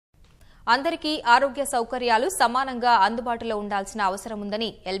అందరికీ ఆరోగ్య సౌకర్యాలు సమానంగా అందుబాటులో ఉండాల్సిన అవసరం ఉందని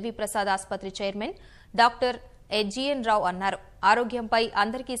ఎల్వి ప్రసాద్ ఆసుపత్రి చైర్మన్ డాక్టర్ జిఎన్ రావు అన్నారు. ఆరోగ్యంపై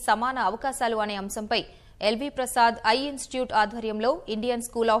అందరికీ సమాన అవకాశాలు అనే అంశంపై ఎల్వి ప్రసాద్ ఐ ఇన్స్టిట్యూట్ ఆధ్వర్యంలో Indian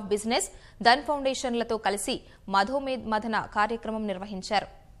school of business, Dhan ఫౌండేషన్లతో కలిసి మధోమేధ్ మథన కార్యక్రమం నిర్వహించారు.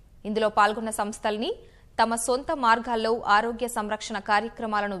 ఇందులో పాల్గొన్న సంస్థల్ని తమ సొంత మార్గాల్లో ఆరోగ్య సంరక్షణ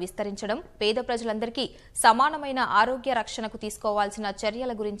కార్యక్రమాలను విస్తరించడం, పేద ప్రజలందరికీ సమానమైన ఆరోగ్య రక్షణకు తీసుకోవాల్సిన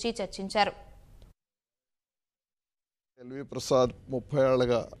చర్యల గురించి చర్చించారు. ఎల్వి ప్రసాద్ 30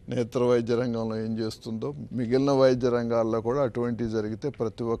 ఏళ్లుగా నేత్ర వైద్య రంగంలో ఏం చేస్తుందో మిగిలిన వైద్య రంగాల్లో కూడా అటువంటి జరిగితే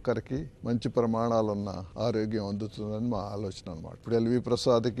ప్రతి ఒక్కరికి మంచి ప్రమాణాలున్న ఆరోగ్యం అందుతుందని మా ఆలోచన అన్నమాట. ఇప్పుడు ఎల్వి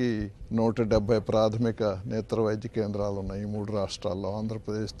ప్రసాద్కి 170 ప్రాథమిక నేత్ర వైద్య కేంద్రాలు ఉన్నాయి 3 రాష్ట్రాల్లో,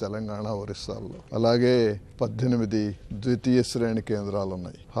 ఆంధ్రప్రదేశ్, తెలంగాణ, ఒరిస్సాల్లో. అలాగే 18 ద్వితీయ శ్రేణి కేంద్రాలు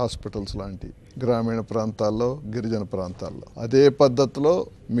ఉన్నాయి, హాస్పిటల్స్ లాంటి గ్రామీణ ప్రాంతాల్లో, గిరిజన ప్రాంతాల్లో. అదే పద్ధతిలో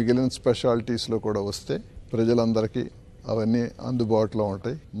మిగిలిన స్పెషాలిటీస్లో కూడా వస్తే ప్రజలందరికీ అవన్నీ అందుబాటులో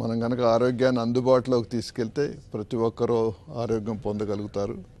ఉంటాయి. మనం కనుక ఆరోగ్యాన్ని అందుబాటులోకి తీసుకెళ్తే ప్రతి ఒక్కరూ ఆరోగ్యం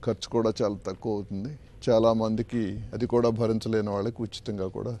పొందగలుగుతారు. ఖర్చు కూడా చాలా తక్కువ అవుతుంది. చాలా మందికి అది కూడా భరించలేని వాళ్ళకి ఉచితంగా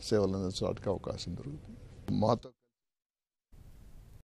కూడా సేవలు అందించడానికి అవకాశం దొరుకుతుంది. మాతో